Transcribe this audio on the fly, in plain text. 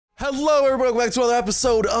Hello everybody, welcome back to another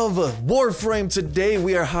episode of Warframe. Today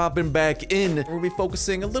we are hopping back in. We're gonna be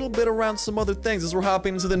focusing a little bit around some other things as we're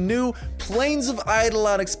hopping into the new Plains of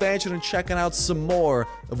Eidolon expansion and checking out some more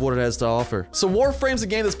of what it has to offer. So Warframe's a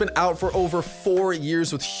game that's been out for over 4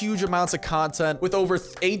 years with huge amounts of content, with over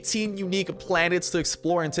 18 unique planets to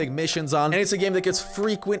explore and take missions on. And it's a game that gets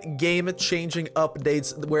frequent game-changing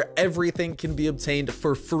updates where everything can be obtained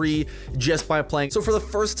for free just by playing. So for the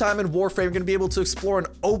first time in Warframe, you're gonna be able to explore an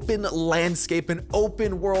open landscape, an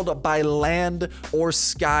open world by land or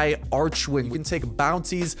sky archwing. You can take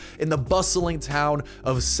bounties in the bustling town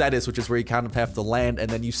of Cetus, which is where you kind of have to land, and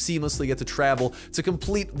then you seamlessly get to travel to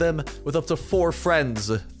complete them with up to 4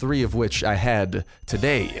 friends, 3 of which I had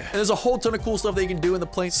today. And there's a whole ton of cool stuff that you can do in the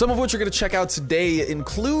Plains, some of which you're gonna check out today,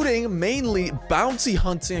 including mainly bounty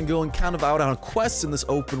hunting and going kind of out on quests in this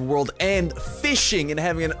open world, and fishing and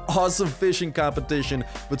having an awesome fishing competition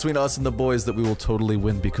between us and the boys that we will totally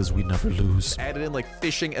win because we never lose. Added in like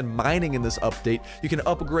fishing and mining in this update. You can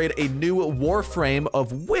upgrade a new Warframe,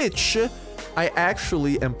 of which I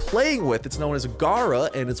actually am playing with. It's known as Gara,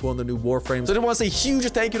 and it's one of the new Warframes. So I just want to say huge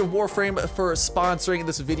thank you to Warframe for sponsoring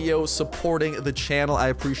this video, supporting the channel. I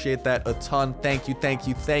appreciate that a ton. Thank you, thank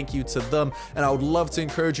you, thank you to them. And I would love to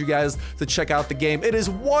encourage you guys to check out the game. It is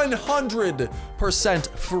 100%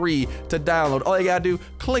 free to download. All you gotta do,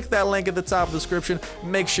 click that link at the top of the description,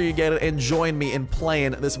 make sure you get it, and join me in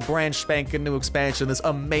playing this brand spanking new expansion, this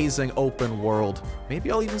amazing open world.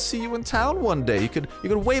 Maybe I'll even see you in town one day. You could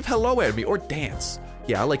wave hello at me or dance.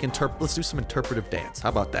 Yeah, I like let's do some interpretive dance. How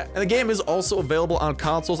about that? And the game is also available on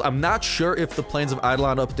consoles. I'm not sure if the Plains of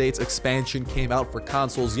Eidolon updates expansion came out for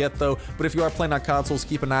consoles yet though, but if you are playing on consoles,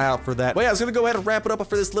 keep an eye out for that. But yeah, I was gonna go ahead and wrap it up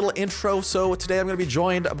for this little intro. So today I'm gonna be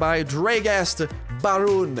joined by Dragast,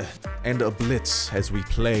 Barun, and Blitz as we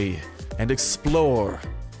play and explore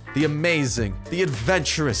the amazing, the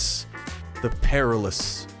adventurous, the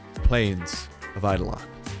perilous Plains of Eidolon.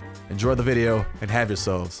 Enjoy the video and have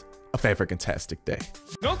yourselves a fantastic day.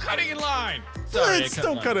 No cutting in line! Sorry,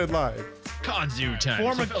 Don't cut in line. Kanzu time.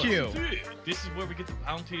 Form a queue. This is where we get the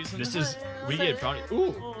bounties. We get bounties.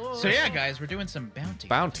 Ooh. So yeah, guys, we're doing some bounty.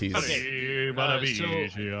 Bounties. Okay.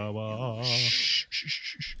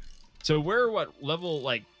 So we're what, level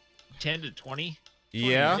like 10 to 20?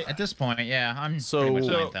 Yeah. At this point, yeah, I'm So- pretty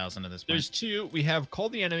much 9,000 at this point. There's 2. We have call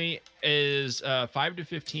the enemy is 5 to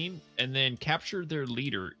 15, and then capture their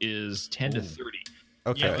leader is 10 to 30.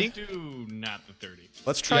 Okay. Yeah, I think do not the 30.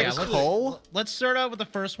 Let's try Yeah, Cole. Let's start out with the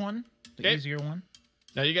first one, the Okay. easier one.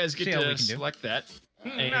 Now you guys get See how we to can do. select that.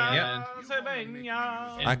 And, Yeah.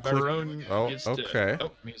 I click- Barone oh, gets to- okay. oh,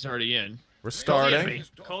 he's already in. We're starting.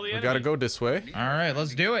 Call the We enemy. gotta go this way. All right,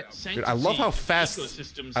 let's do it. Dude, I love how fast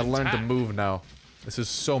Ecosystems I learned to intact. move now. This is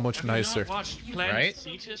so much Have you not nicer. watched Right? Planet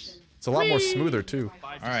Cetus? It's a lot more smoother too. All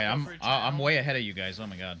right, I'm way ahead of you guys. Oh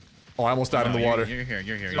my god. Oh, I almost died in the you're- water. You're here.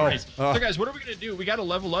 You're here. Oh, You're here. so guys, what are we gonna do? We gotta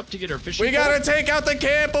level up to get our fishing. We gotta boat, take out the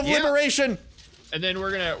camp of Yeah. liberation. and then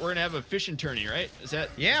we're gonna have a fishing tourney, right? Is that?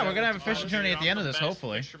 Yeah, we're gonna have a fishing tourney at the end of this,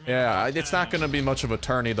 hopefully. Yeah, it's not gonna be much of a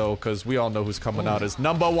tourney though, because we all know who's coming out as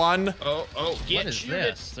 #1. Oh, get What is shoot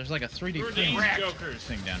this? There's like a 3D We're print these jokers.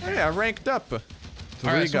 thing down here. Yeah, ranked up. 3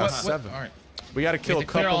 All right, so got what- 7. All right. We gotta We kill have a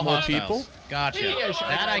to clear couple all more hostiles. people. Gotcha. Yeah, sure.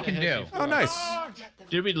 That I can do. Oh, nice.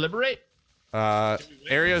 Did we liberate?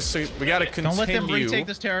 Areas, so we gotta continue. Don't let them retake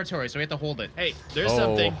this territory, so we have to hold it. Hey, there's Oh,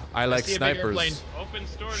 something. I like see a big snipers. airplane. Open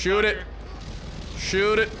storage Shoot it. locker.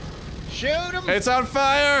 Shoot it. Shoot him! It's on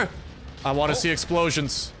fire. I want to see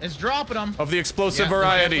explosions It's dropping them. of the explosive There's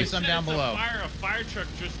variety. definitely some down below. A fire truck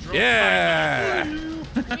just drove Yeah.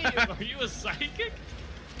 by. Are you a psychic?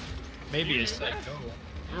 Maybe it's like.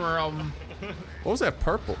 What was that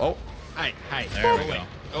purple? Oh, Hi. There we go.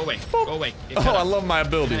 Go away. Go away. oh, I love my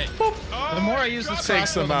ability. Hey. Boop. The more I use this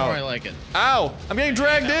Takes crossbow, them the more out. I like it. Ow! I'm getting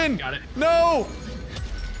dragged in. Got it. No.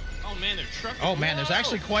 Oh man, they're trucking. Oh man, there's Whoa!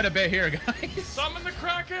 actually quite a bit here, guys. Summon the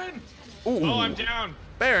Kraken! Ooh. Oh, I'm down.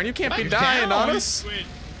 Baron, you can't be I'm dying down. on us. Squid.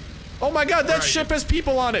 Oh my God, that are ship has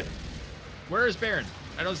people on it. Where is Baron?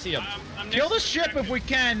 I don't see him. I'm Kill next the to ship Kraken. if we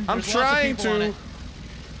can. I'm There's lots of trying people on to. it.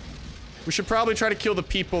 We should probably try to kill the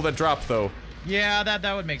people that drop though. Yeah,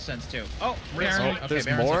 that would make sense too. Oh, Baron. Oh, Okay, there's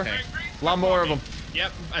Baron's more? okay. A lot more of them.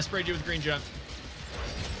 Yep, I sprayed you with green junk.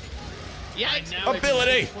 I now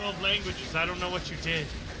Ability. can 12 languages. I don't know what you did.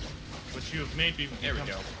 But you have made me. There we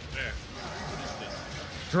become- go. There. What is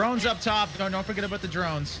this? Drones up top. Don't forget about the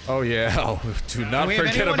drones. Oh yeah. Oh, do not Do we have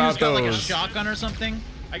forget anyone about who's got like a those. shotgun or something?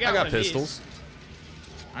 I I got got one of these. pistols.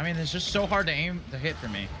 I mean, it's just so hard to aim to hit for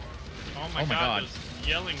me. Oh my, Oh my God. those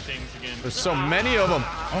yelling things again. There's so many of them.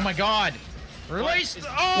 Oh my god. Release! Oh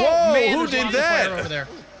Whoa, man, who there's did lots of fire that? over there.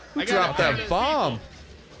 Who I got dropped it. that bomb?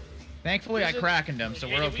 Thankfully, I crackened him, so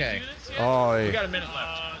we're okay. Oh, We got a minute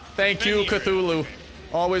left. thank you, Cthulhu.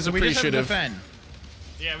 Always We just have to appreciative. defend.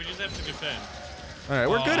 Yeah, we just have to defend. All right,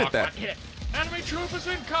 we're good at that. Enemy troopers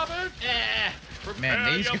incoming!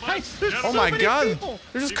 Man, these guys. There's Oh so my many God! people.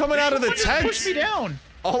 They're just coming out of the Push tent. me down.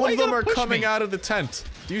 All Why of you them gotta are push coming me? out of the tent.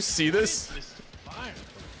 Do you see this?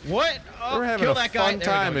 What? Oh, We're having kill a that guy. fun There we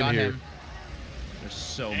go, time in got here. him. There's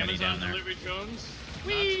so many Amazon down there. delivery drones.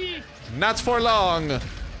 Whee! Not for long.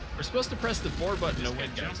 We're supposed to press the 4 button to win,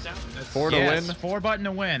 guys. Jumped out. That's 4 to Yes, win. 4 button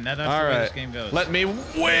to win. That's All the way right. this game goes. Let me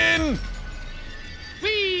win.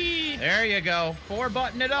 Whee! There you go. 4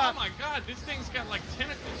 button it Oh up. my god, this thing's got like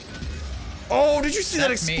tentacles. Oh, did you see that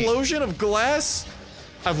That's me. explosion of glass?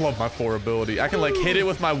 I love my 4 ability. I can like hit it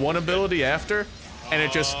with my 1 ability after, and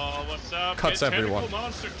it just Oh, what's up? cuts Get everyone. tentacle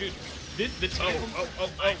monster, dude. The tentacle.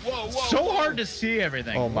 Whoa. So hard to see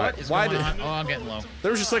everything. Oh my- What is why going did- on? Oh, I'm getting low.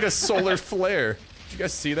 there was just like a solar flare. Did you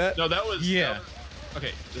guys see that? No, that was. Yeah. that was-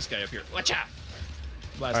 okay, this guy up here. Watch out!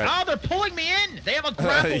 Blast. All right. Oh, they're pulling me in. They have a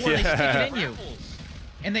grapple where they stick Yeah. it in you,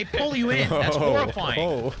 and they pull you in. That's horrifying.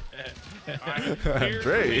 Oh, Here's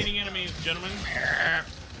Dre. remaining enemies, gentlemen.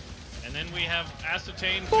 And then we have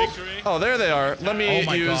ascertained victory. oh, there they are. Let me Oh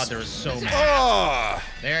my use. God, there's so many. Oh,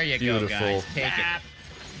 There you Beautiful. go, guys. Take it.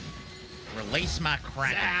 Release my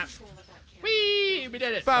crack. Whee! We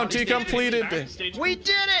did it. bounty Bounty completed. We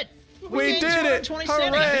did it. We gained did it.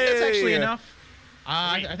 227. I think that's actually Hooray. enough.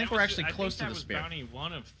 I Wait, think that we're was- actually I close think to that the was spear. bounty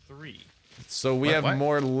 1 of 3. So we What, have what?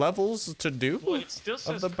 more levels to do. Well, it still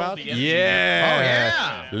says the called bounty. the enemy. Yeah. Oh,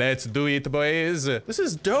 yeah. Let's do it, boys. This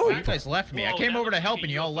is You dope. guys left me. I Whoa, came that over to looks help, like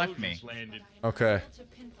and a you all UFO left me. just landed. Okay,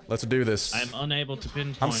 let's do this. I'm unable to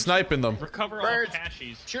pinpoint. I'm sniping them. Recover all Birds.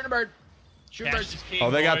 caches. Shoot a bird. Shoot a bird. Cash is king, Oh,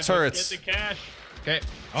 they got boys. turrets. Let's get the cash. Okay.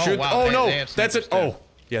 Oh, Shoot- wow. no, they have that's it. snipers, too. Oh,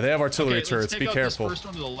 yeah, they have artillery Okay, turrets. let's Be take out careful. This first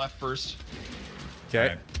one to the left first.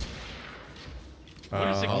 Okay. What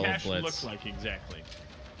does a Oh, cache blitz. look like exactly?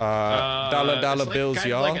 Dollar It's like, bills, kind of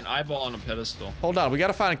y'all. like an eyeball on a pedestal. Hold on, we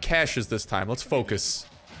gotta find caches this time. Let's focus.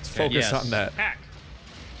 Let's focus Yes. on that. Hack.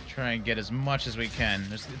 Try and get as much as we can.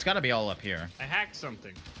 It's got to be all up here. I hacked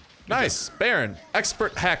something. Nice, Baron,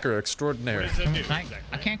 expert hacker What extraordinaire. does that do Can I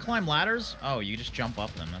exactly? can't climb ladders. Oh, you just jump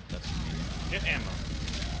up them. That's Get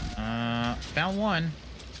ammo. found one.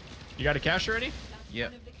 You got a cache already?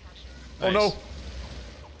 Yep. Oh no,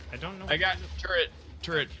 I don't know. I got what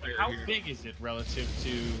turret. How here. big is it relative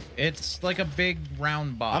to? It's like a big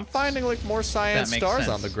round box. I'm finding like more cyan That makes stars sense.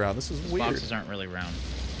 on the ground. This is These weird. boxes aren't really round.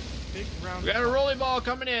 Big round. We got a rolling ball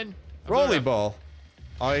coming in. Rolly ball.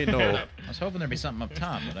 I know. I was hoping there'd be something up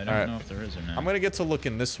top, but I don't Alright. know if there is or not. I'm gonna get to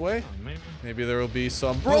looking this way. Maybe. Maybe there will be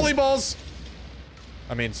some rolly balls.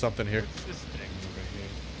 I mean something here. What's this thing over here?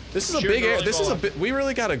 This is a Shoot big the area. rolly This is a ball. bit. We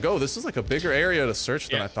really gotta go. This is like a bigger area to search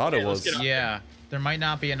than Yeah. I thought it Yeah, let's was. get up. Yeah, there might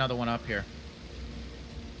not be another one up here.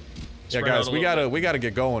 Yeah, Spread guys, out a we little gotta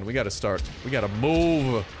get going. We gotta start. We gotta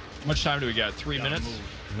move. How much time do we got? 3 minutes?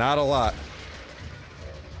 Not a lot.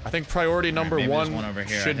 I think priority number Maybe there's one one over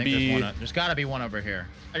here. I should think be there's got to be one over here.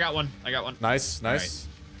 I got one. I got one. nice. Nice.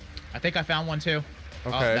 I think I found one too.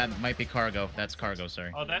 Okay. Oh, that might be cargo. That's cargo.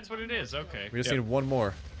 Sorry. Oh, that's what it is. Okay. We just Yep. need one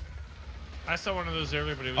more. I saw one of those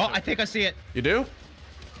earlier, but it was. Oh, I think I see it. You do?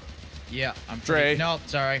 Yeah, I'm. Dre. Pretty, no,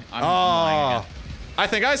 sorry. I'm lying Oh, again. I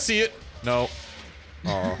think I see it. No.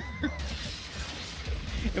 Oh,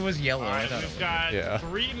 It was yellow. All I right, thought it we've was. got Yeah.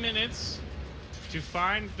 3 minutes to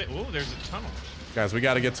find. Oh, there's a tunnel. guys, we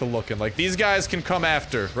gotta get to looking. Like these guys can come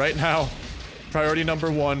after. Right now, priority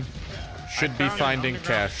number one should be found an finding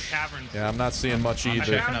underground cache. cavern. Yeah, I'm not seeing much I'm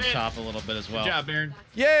either. checking up it. top a little bit as well. Good job, Baron.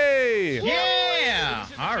 Yay! Yeah.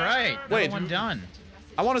 All right. Wait. Another one done.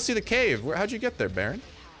 I want to see the cave. How'd you get there, Baron?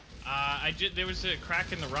 There was a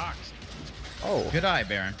crack in the rocks. Oh, Good eye,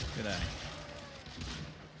 Baron. Good eye.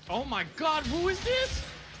 Oh my God, who is this?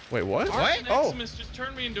 wait, what? What? Oh, Maximus just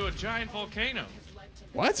turned me into a giant volcano.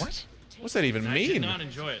 what? What? What's that even I did mean? not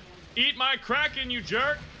enjoy it. Eat my kraken, you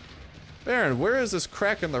jerk! Baron, where is this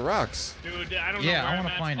crack in the rocks? Dude, I don't Yeah, know I where wanna I'm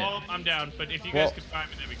at. find it. Oh, I'm down, but if you Well- guys could find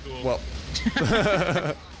me, that'd be cool. Well,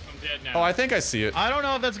 I'm dead now. oh, I think I see it. I don't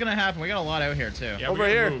know if that's gonna happen. We got a lot out here too. yeah, we over gotta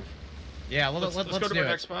here. move. Yeah, Let's go to do our it.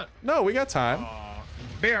 next spot. No, we got time. Aw,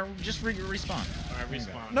 Baron, just respawn. alright,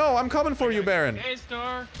 respawn. No, I'm coming for you, Baron. Hey,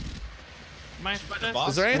 Star. My boss?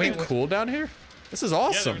 Is there anything Wait. cool down here? This is Yeah,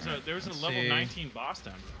 awesome. there was a Let's level see. 19 boss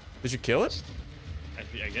down there. Did you kill it?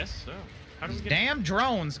 I guess so. How do we get? Damn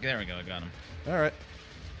drones. There we go. I got him. All right.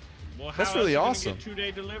 Well, how That's else really are we gonna awesome. Get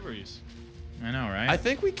 2-day deliveries. I know, right? I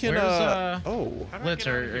think we can. Where's, Oh. How do I Blitz,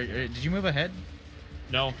 get out or, of here? did you move ahead?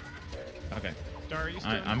 No. Okay. Star, are you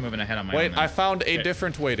still? I'm moving ahead on my Wait, own. I then. found a Okay.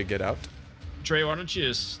 different way to get out. Trey, why don't you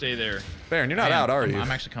just stay there? Baron, you're not out, are you?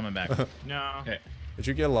 I'm actually coming back. No. Okay. Did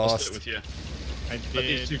you get I'll lost? sit with you. I Let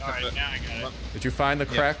these two did. come Alright, up. now I got it. Did you find the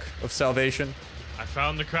crack of salvation? I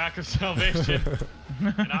found the crack of salvation.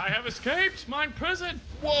 And I have escaped my prison.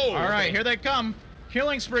 Whoa! All right, here they come.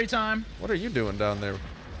 Killing spree time. What are you doing down there?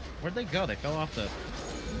 Where'd they go? They fell off the...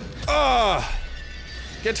 Ah!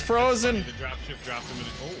 Get frozen. The dropship dropped him in.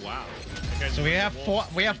 Oh wow. That guy's So we have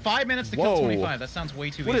wolf. we have 5 minutes to Whoa. kill 25. That sounds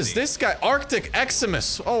way too What easy. is this guy? Arctic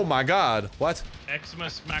Eximus. Oh my god. What?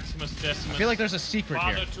 Eximus Maximus Decimus. I feel like there's a secret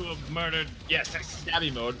father here. to have murdered. Yes, that's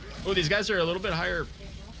stabby mode. Oh, these guys are a little bit higher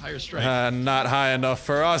strength. Not high enough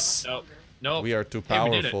for us. Nope. Nope. We are too Hey, we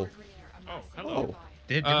did it. powerful. Oh, hello. Oh.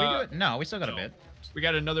 Did we do it? No, we still got a no. bit. We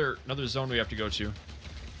got another zone we have to go to.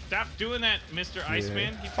 Stop doing that, Mr.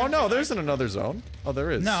 Iceman. He Oh turned no, into there isn't ice. another zone. Oh,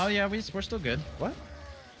 there is. No, yeah, we're still good. What?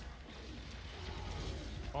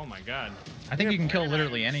 Oh my god. I think you can kill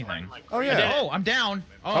literally anything. Oh yeah. Oh, I'm down.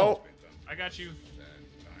 Oh, Oh, I got you.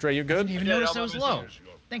 Dre, you good? didn't even Yeah, notice that I was was low.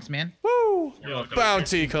 Thanks, man. Woo! You're welcome.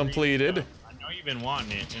 Bounty completed. I know you've been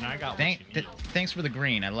wanting it, and I got Thank, what you need. thanks for the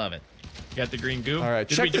green. I love it. Got the green goo. All right,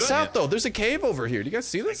 Did we check do this it? out though. There's a cave over here. Do you guys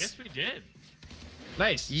see I this? guess we did.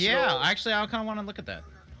 Nice. Yeah, So, actually, I kind of want to look at that.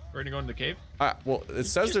 we're gonna go into the cave. Well, it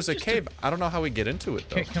says there's a just cave. I don't know how we get into it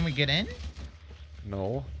though. Can we get in?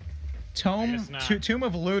 No. Tomb, guess not. Tomb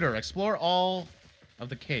of Looter. Explore all of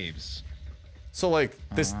the caves. So like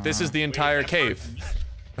this is the entire that cave.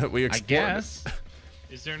 We I explored. guess.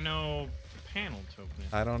 Is there no panel to open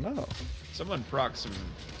it? I don't know. Someone proc some.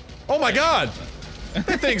 Oh my god!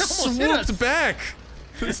 That thing almost hit us. swooped back.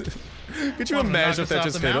 Could you Wanna knock imagine if us that off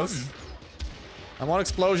just the hit mountain? us? I want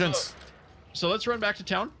explosions. So let's run back to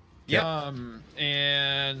town. Yep.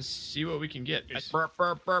 And see what we can get. It's Burp,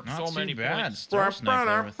 burp, burp. Not So too many bad. points. Starsnipe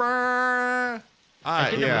there with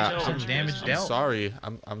think it yeah. was some damage I'm dealt. sorry.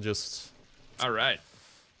 I'm just. All right.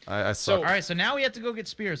 I So- suck. All right, so now we have to go get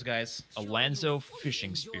spears, guys. A Lanzo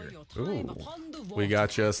fishing spear. Ooh, we got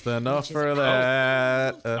just enough for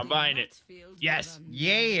that. I'm buying it. Yes.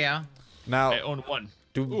 Yeah. Now, I own one.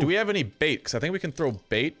 do we have any bait? Because I think we can throw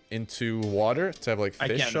bait into water to have like I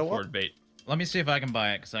fish can't show afford up. bait. Let me see if I can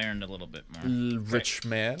buy it because I earned a little bit more. Rich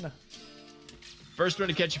man. First one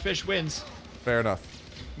to catch a fish wins. Fair enough.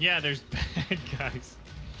 Yeah, there's bad guys.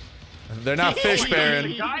 They're not fish,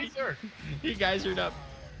 Baron. Geyser. He geysered up.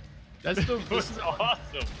 That's the. This is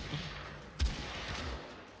awesome.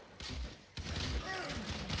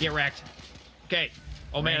 Get wrecked. Okay.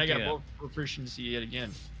 Oh man, I Rank got it a up. boat proficiency yet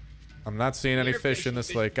again. I'm not seeing any fish in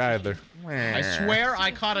this lake either. I swear I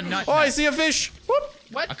caught a nut. Oh, I see a fish.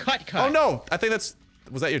 Whoop. A cut. Oh no, I think that's.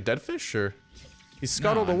 Was that your dead fish or? He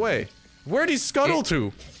scuttled No, away. Where'd he scuttle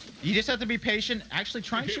to? You just have to be patient. Actually,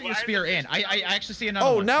 try and shoot your spear in. I actually see another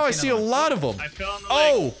Oh, one. now I see a another one. lot of them. I fell in the lake.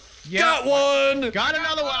 Oh, Yeah. got one. Got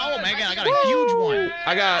another one. Oh my god, I got a huge one.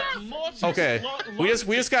 I got. Mortis Okay, lo-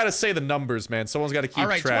 we just gotta say the numbers, man. Someone's gotta keep All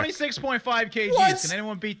right, track. 26.5 kgs. What? Can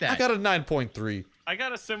anyone beat that? I got a 9.3. I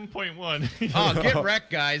got a 7.1. Oh, get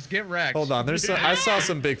wrecked, guys. Get wrecked. Hold on, there's. I saw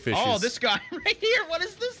some big fishes. Oh, this guy right here. What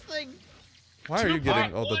is this thing? Why are you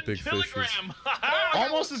getting all the 2.1 big fishes? kilogram.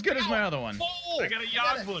 Almost as good as my other one. I got a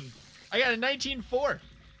yard one. I got a 19.4.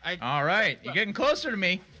 All right, you're getting closer to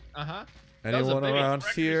me. Uh huh. Anyone big- around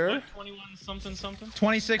Records, here? what, 21 something something.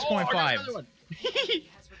 26.5.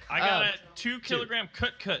 I got a 2 kilogram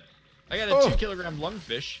cut. I got a Oh. 2 kilogram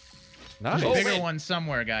lungfish. Nice. There's a Oh, bigger wait. one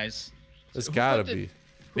somewhere, guys. There's Who gotta put the- be. who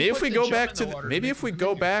Maybe if put we the go jump back in to the water? maybe if we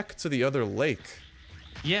go back to the other lake.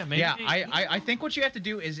 Yeah, maybe. Yeah, I think what you have to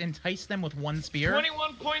do is entice them with one spear.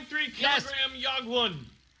 21.3 Yes. kilogram yog one.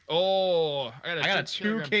 Oh, I got a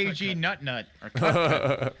 2 kg cut. nut. Or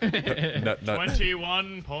cut. Nut, nut.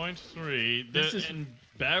 21.3. This is- And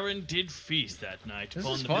Baron did feast that night. This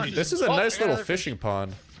upon is the fun. beach. This is a Oh, nice I got little another fish. fishing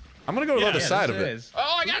pond. I'm gonna go to the Yeah, other yeah, side This of it. is.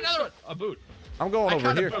 Oh, I got another one. A boot. I'm going I over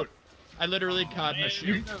caught here. a boot. I literally caught a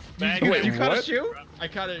shoe. Bag Wait, you of- caught a what? shoe? I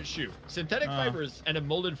caught a shoe. Synthetic Oh. fibers and a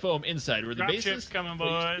molded foam inside were the Drop basis. ships coming, for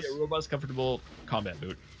it to be boys. A robust, comfortable combat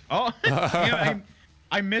boot. Oh, yeah,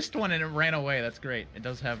 I missed one and it ran away. That's great. It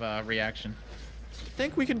does have a reaction. I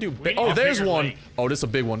think we can do. We need Oh, a there's bigger one. lake. Oh, this is a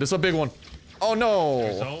big one. This is a big one. Oh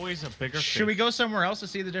There's no. always a bigger fish. Should we go somewhere else to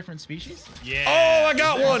see the different species? Yeah. Oh, I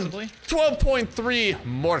got one. Possibly. 12.3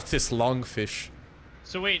 Mortis longfish.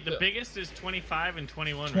 So wait, the biggest is 25 and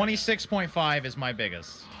 21. right? 26.5 is my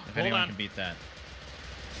biggest. If Hold anyone on. can beat that.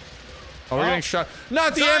 Oh, we're Oh. getting shot.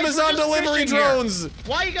 Not the Guys, we're Amazon just delivery fishing here. drones.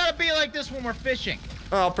 Why you gotta be like this when we're fishing?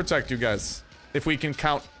 I'll protect you guys. If we can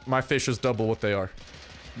count my fish as double what they are.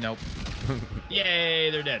 Nope.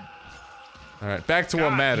 Yay, they're dead. All right, back to what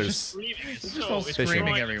God, matters. Breathing is just so all it's screaming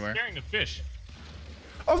growing, everywhere. It's scaring the fish.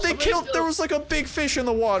 Oh, they Somebody killed. still- There was like a big fish in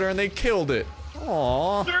the water, and they killed it.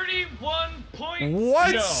 Aww. 31 points.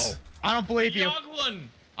 What? No. I don't believe you. Young one.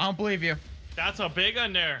 I don't believe you. That's a big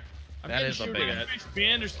one there. That is a big one. Fish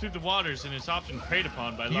meanders through the waters and is often preyed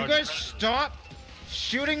upon by You large guys predators. stop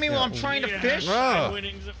shooting me while I'm trying to Yeah, fish. Bro.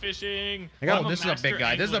 winnings of fishing. got- Oh, this is a big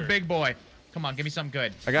guy. This is a big boy. Come on, give me something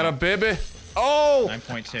good. I got a baby. Oh.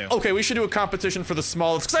 9.2. Okay, we should do a competition for the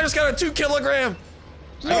smallest, because I just got a 2 kilogram.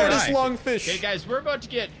 Lordest right. longfish. Okay, guys, we're gonna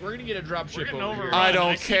get a drop ship over here. I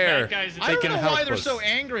don't see care. bad guys I don't can know help why they're us. so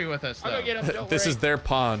angry with us, I'm though. gonna get him. Don't This worry. is their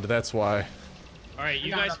pond, that's why. All right,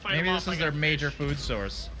 you guys fight Maybe them this off. is I their got major fish. food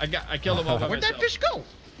source. I killed him all by Where'd myself. that fish go?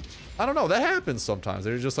 I don't know, that happens sometimes.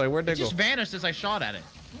 They're just like, where'd they It go? just vanished as I shot at it.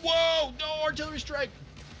 Whoa! No artillery strike.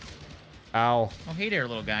 Ow, Oh, hey there,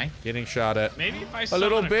 little guy. getting shot at. Maybe if I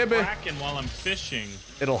little summon baby. Kraken while I'm fishing.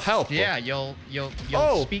 It'll help. Yeah, you'll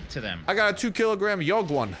Oh. speak to them. I got a 2 kilogram yog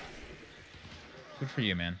one. Good for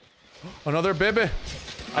you, man. Another baby.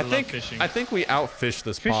 I love think fishing. I think we outfished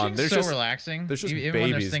this pond. Fishing's There's so just relaxing. there's just Even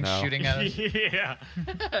when there's babies things now. shooting at us. Yeah.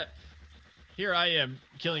 Here I am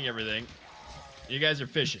killing everything. You guys are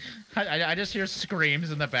fishing. I just hear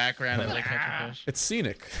screams in the background as I catch a fish. it's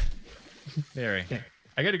scenic. Very.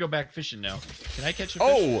 I gotta go back fishing now. Can I catch a fish?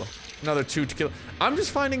 Oh, another 2 to kill. I'm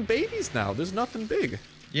just finding babies now. There's nothing big.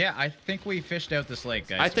 Yeah, I think we fished out this lake,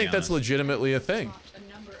 guys. I to be think that's honest. legitimately a thing.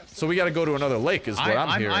 So we got to go to another lake, is what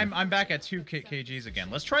I'm hearing. I'm back at 2 kgs again.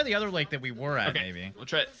 Let's try the other lake that we were at, Okay, maybe. we'll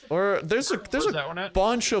try it. Or there's Where's that one a at?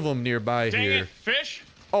 bunch of them nearby Dang here. it, fish.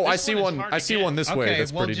 Oh, I This see one is one. hard I to see get. one this way. Okay,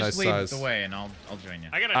 That's well, pretty just nice lead size. the way, and I'll join you.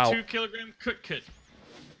 I got a Ow. 2 kilogram cook kit.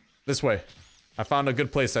 This way. I found a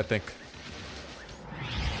good place, I think.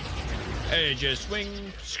 Hey, just swing.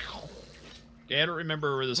 Okay, I don't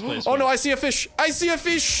remember where this place Oh was. no, I see a fish. I see a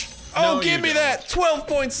fish. Oh, No, give you me don't. that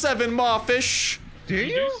 12.7 maw fish. Do You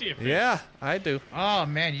you? do see a fish. Yeah, I do. Oh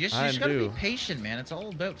man, you I just gotta do. be patient, man. It's all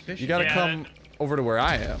about fishing. You gotta Yeah. come over to where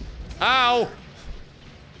I am. Ow!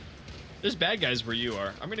 There's bad guys where you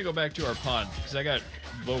are. I'm gonna go back to our pond because I got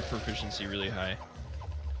bow proficiency really high.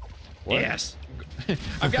 What? Yes.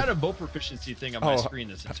 I've got a bow proficiency thing on my Oh. screen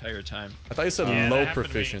this entire time. I thought you said Yeah, that low happened to me.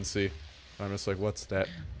 proficiency. I'm just like, what's that?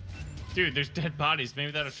 Dude, there's dead bodies.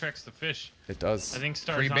 Maybe that attracts the fish. It does. I think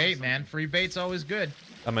stars. Free bait, onto man. Free bait's always good.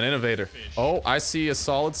 I'm an innovator. Fish. Oh, I see a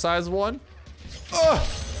solid size one.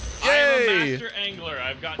 Oh, some- I am a yay! master angler.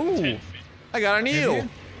 I've got Ooh. 10 fish. I got an eel. you?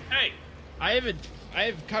 Hey. I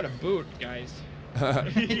have caught a boot, guys.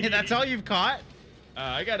 That's all you've caught?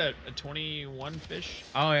 I got a 21 fish.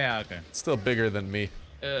 Oh yeah, okay. Still bigger than me.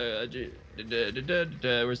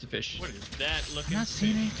 Where's the fish? What is that looking? I'm not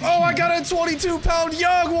seeing fish? anything. Oh, I got a 22-pound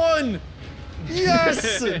yog one.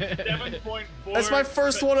 Yes! 7.4. That's my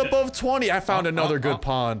first one above 20. I found another oh. good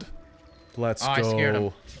pond. Let's Oh, go. I scared him.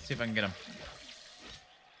 Let's see if I can get him.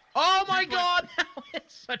 Oh my god!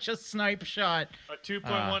 It's such a snipe shot. A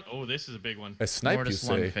 2.1. Oh, this is a big one. A snipe, you Mortis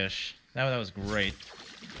say? lungfish. That was great.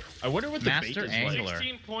 I wonder what the Master bait is angler. like.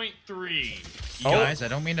 16.3. Oh. Guys, I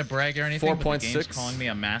don't mean to brag or anything, but the game's 4.6. calling me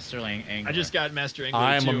a master angler. I just got master angler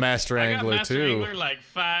I am too. a master I got angler master too. angler like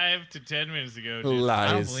 5 to 10 minutes ago. Dude.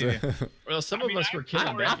 Lies. believe you. Well, some I of mean, us were killing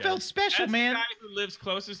I bad felt guys. special, As man. the guy who lives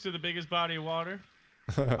closest to the biggest body of water,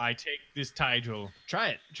 I take this tidal. Try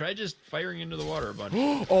it. Try just firing into the water a bunch.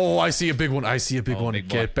 Oh, I see a big one. I see a big Oh, one. big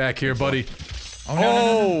boy. Get back here, buddy. Oh, no, no, no,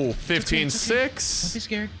 no. Oh, 15.6. Don't be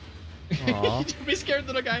scared. Aw. Don't be scared,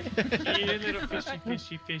 little guy. Hey, little fishy,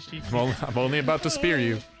 fishy, fishy. I'm only about to spear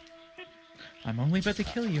you. I'm only about to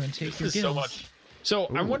kill you and take This your is so gills. much. So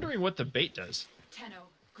I'm wondering what the bait does. Tenno,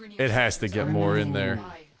 Grineer It has to get more in there.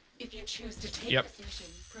 If you choose to take Yep. this mission,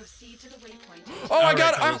 proceed to the waypoint. Oh, I All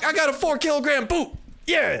got right, I got a 4-kilogram boot.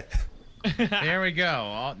 Yeah. There we go.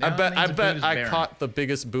 All, I now bet that means the boot is I barren. caught the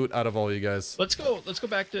biggest boot out of all you guys. Let's go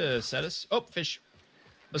back to Cetus. Oh, fish.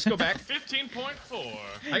 Let's go back. 15.4.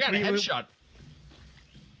 I got a We- headshot.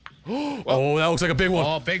 Oh, that looks like a big one.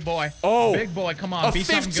 Oh, big boy. Oh. Big boy. Come on, A be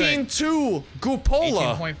something good. 15.2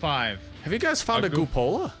 Gupola. 18.5. Have you guys found a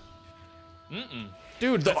Gupola? Mm-mm.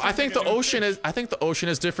 Dude, I think the ocean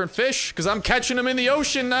is different fish because I'm catching them in the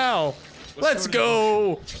ocean now. Let's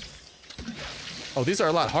go. Oh, these are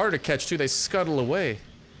a lot harder to catch too. They scuttle away.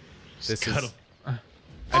 This Scuttle. is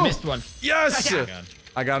I missed one. yes. Oh, God.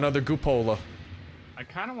 I got another Gupola. I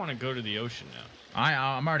kind of want to go to the ocean now.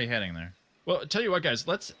 I'm already heading there. Well, tell you what, guys.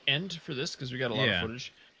 Let's end for this because we got a lot Yeah. of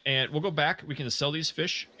footage, and we'll go back. We can sell these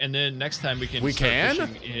fish, and then next time we can. We start can?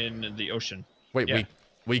 fishing in the ocean. Wait, Yeah.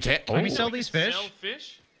 we can't. Oh, Can we sell these fish? Sell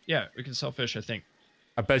fish? Yeah, we can sell fish. I think.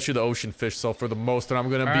 I bet you the ocean fish sell for the most, and I'm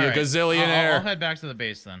gonna be All a right. I'll gazillionaire. head back to the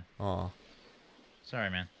base then. Aw, Sorry,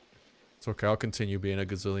 man. it's okay. I'll continue being a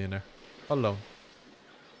gazillionaire alone.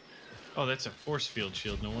 Oh, that's a force field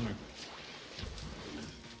shield. No wonder.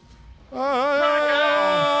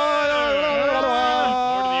 Lord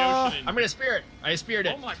of the ocean. I'm gonna spear it. I speared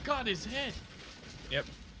it. Oh my God, his head. Yep.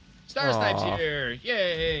 Starsnipe's Aw. here.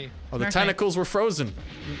 Yay. Oh, the Starsnipe. tentacles were frozen.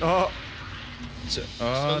 Oh, So,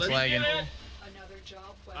 Oh, it's let's lagging. Another job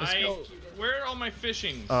well executed. Where are all my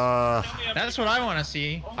fishing? That's what I want to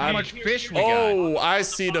see. How I'm- much fish we got. oh, I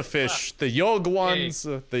see the fish. The yolk ones,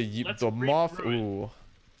 Let's the moth. read through it. Ooh.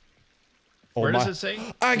 Oh Where my! does it say?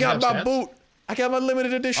 I You got have my stats? boot. I got my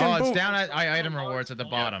limited edition Oh, it's boot. down at item rewards at the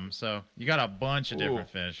bottom. So you got a bunch of different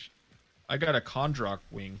fish. I got a Kondrok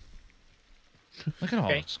wing. Look at all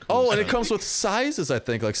Okay. this cool Oh, and it stuff. comes with sizes, I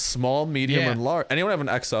think, like small, medium, Yeah. and large. Anyone have an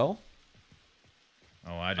XL?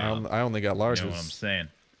 Oh, I do. I only got You know what I'm larges. saying.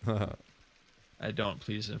 I don't.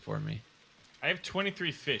 Please inform me. I have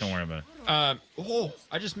 23 fish. Don't worry about it.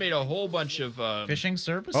 I just made a whole bunch of Fishing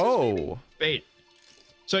services? Oh, bait.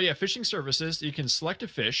 So yeah, fishing services. You can select a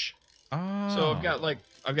fish. Oh. So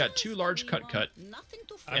I've got 2 large cut, I've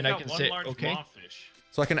and I got can one say, large okay. mawfish.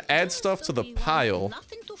 so I can add stuff to the pile.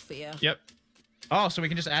 Nothing to fear. Yep. Oh, so we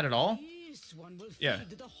can just add it all? Yeah.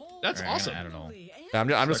 That's Alright, awesome. Add it all.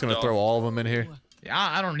 I'm just gonna throw all of them in here. Yeah,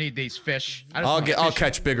 I don't need these fish. I just I'll want fish.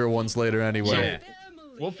 catch bigger ones later anyway. Yeah.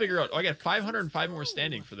 We'll figure out. Oh, I got 505 more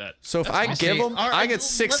standing for that. So if I I'll give see. them, All right, I get let's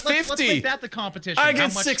 650. make that the competition. I How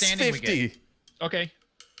get much standing we get. 650. Okay.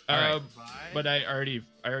 Alright. But I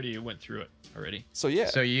already went through it already. So yeah,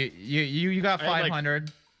 So you got I had, like,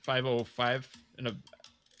 500. 505 and a.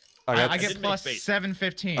 I got. I didn't get make plus bait.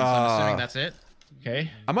 715. So I'm assuming that's it.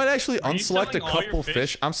 Okay. I might actually Are you unselect a selling all your couple fish?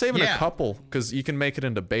 fish. I'm saving Yeah. a couple because you can make it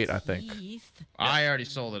into bait. I think. I already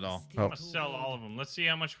sold it all. Oh. I'm gonna sell all of them. Let's see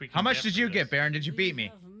how much we can. How much get did for you this. get, Baron? Did you beat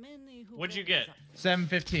me? What'd you get?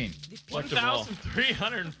 715.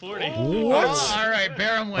 1,340. What? All right,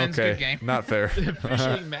 Baron wins. Okay, Good game. not fair.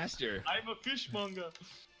 Fishing master. I'm a fishmonger.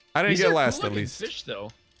 I didn't These get are last cool at looking least. Fish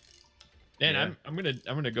though. Man, Yeah. I'm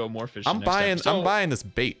gonna go more fishing. I'm next buying. time. So, I'm buying this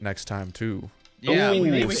bait next time too. Yeah, Ooh,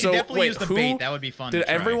 we can so definitely wait, use the who- bait. That would be fun. Did to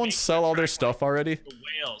try. everyone sell all their stuff already? The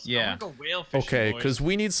whales. Yeah. I wanna go whale fishing. Okay, boys. because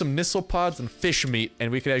we need some nissel pods and fish meat,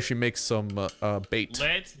 and we could actually make some bait.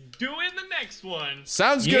 Let's do it in the next one.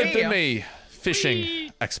 Sounds good to Yeah. me. Fishing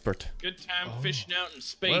Whee! expert. Good time fishing out in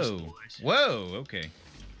space, Whoa. boys. Whoa. Okay.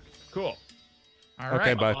 cool. All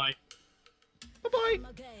Okay, right. bye. Bye. Bye-bye.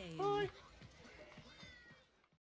 Bye.